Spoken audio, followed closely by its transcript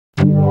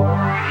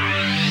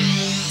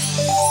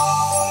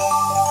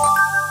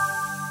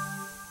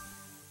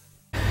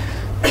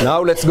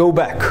Now let's go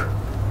back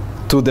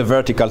to the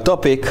vertical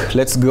topic.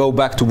 Let's go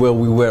back to where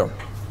we were.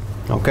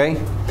 Okay?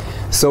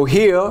 So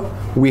here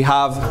we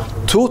have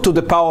 2 to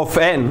the power of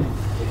n.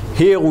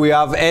 Here we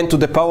have n to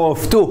the power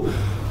of 2.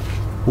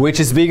 Which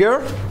is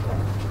bigger?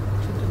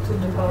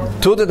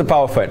 2 to the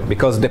power of n.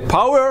 Because the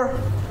power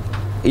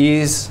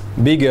is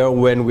bigger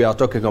when we are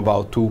talking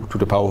about 2 to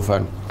the power of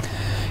n.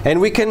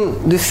 And we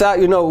can decide,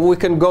 we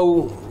can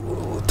go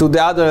to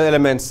the other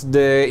elements.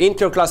 The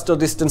intercluster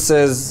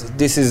distances,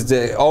 this is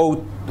the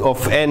O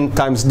of n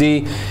times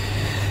d.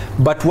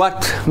 But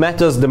what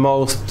matters the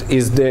most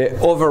is the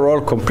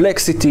overall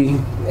complexity,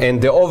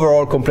 and the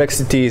overall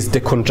complexity is the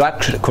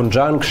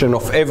conjunction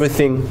of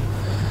everything.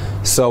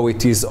 So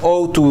it is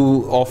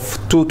O2 of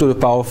 2 to the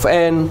power of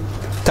n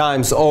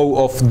times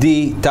O of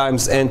d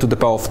times n to the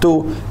power of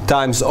 2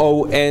 times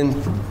O n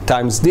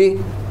times d,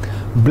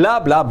 blah,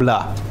 blah,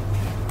 blah.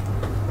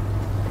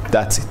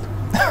 That's it.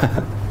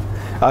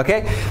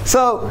 Okay?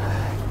 So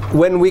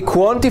when we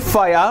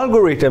quantify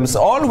algorithms,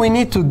 all we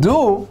need to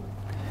do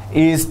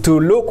is to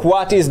look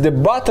what is the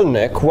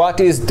bottleneck, what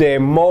is the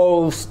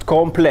most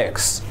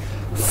complex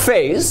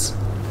phase,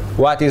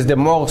 what is the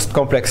most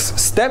complex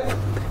step,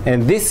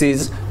 and this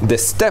is the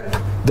step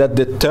that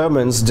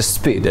determines the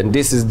speed, and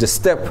this is the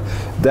step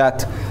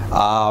that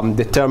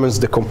determines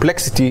the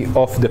complexity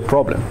of the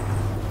problem.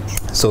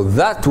 So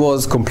that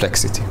was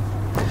complexity.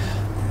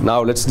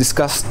 Now let's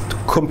discuss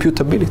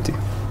computability.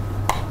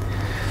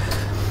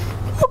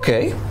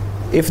 Okay.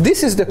 If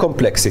this is the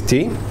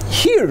complexity,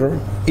 here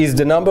is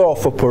the number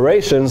of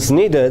operations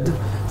needed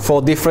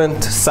for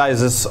different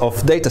sizes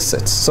of data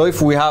sets. So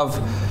if we have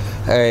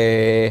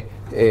 10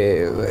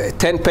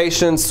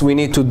 patients, we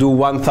need to do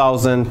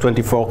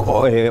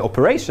 1,024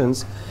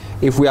 operations.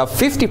 If we have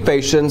 50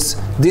 patients,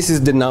 this is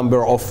the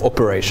number of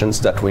operations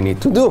that we need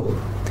to do,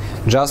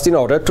 just in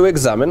order to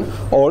examine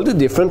all the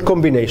different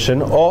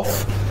combination of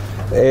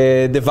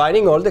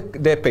dividing all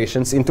the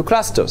patients into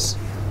clusters.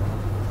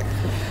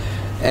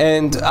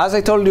 And as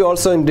I told you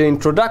also in the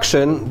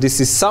introduction, this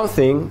is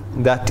something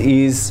that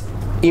is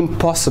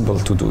impossible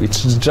to do.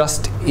 It's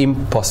just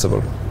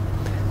impossible.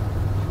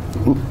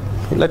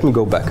 Let me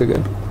go back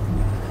again.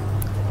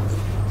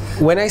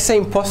 When I say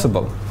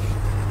impossible,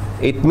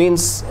 it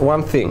means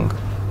one thing,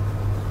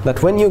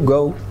 that when you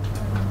go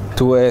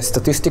to a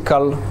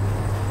statistical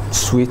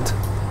suite,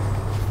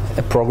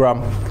 a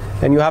program,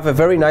 and you have a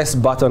very nice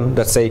button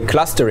that says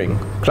cluster,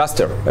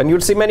 and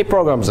you'll see many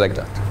programs like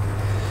that.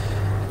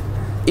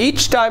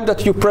 Each time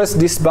that you press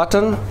this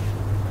button,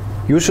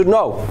 you should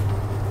know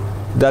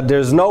that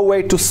there's no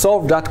way to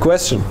solve that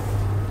question.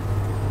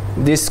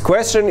 This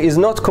question is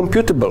not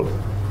computable.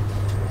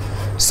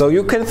 So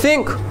you can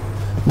think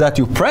that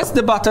you press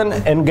the button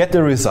and get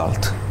the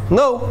result.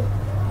 No.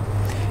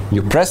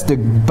 You press the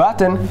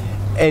button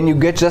and you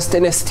get just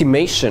an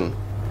estimation,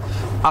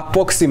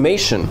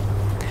 approximation.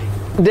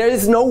 There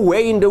is no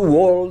way in the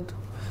world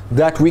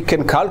that we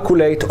can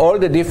calculate all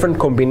the different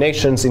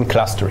combinations in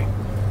clustering.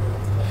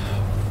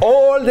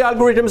 All the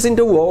algorithms in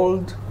the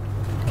world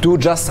do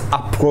just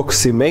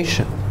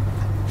approximation.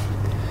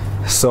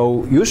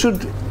 So you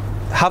should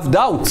have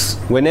doubts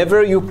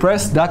whenever you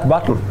press that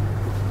button,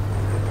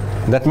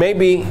 that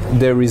maybe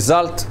the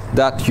result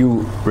that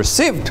you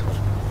received,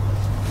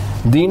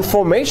 the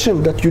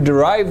information that you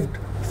derived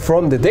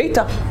from the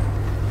data,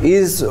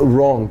 is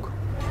wrong.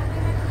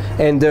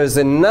 And there's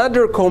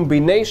another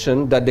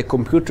combination that the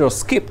computer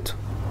skipped,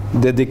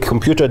 that the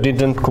computer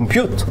didn't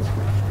compute,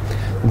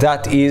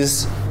 that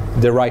is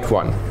the right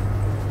one.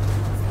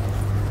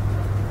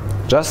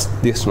 Just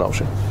this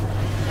notion.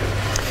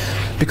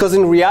 Because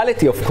in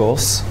reality, of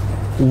course,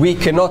 we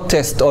cannot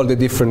test all the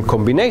different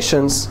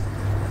combinations.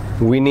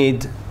 We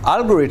need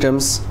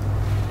algorithms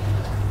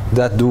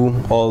that do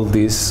all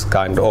these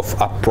kind of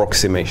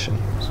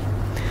approximations.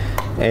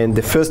 And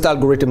the first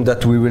algorithm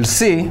that we will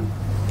see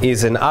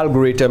is an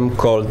algorithm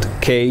called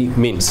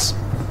k-means.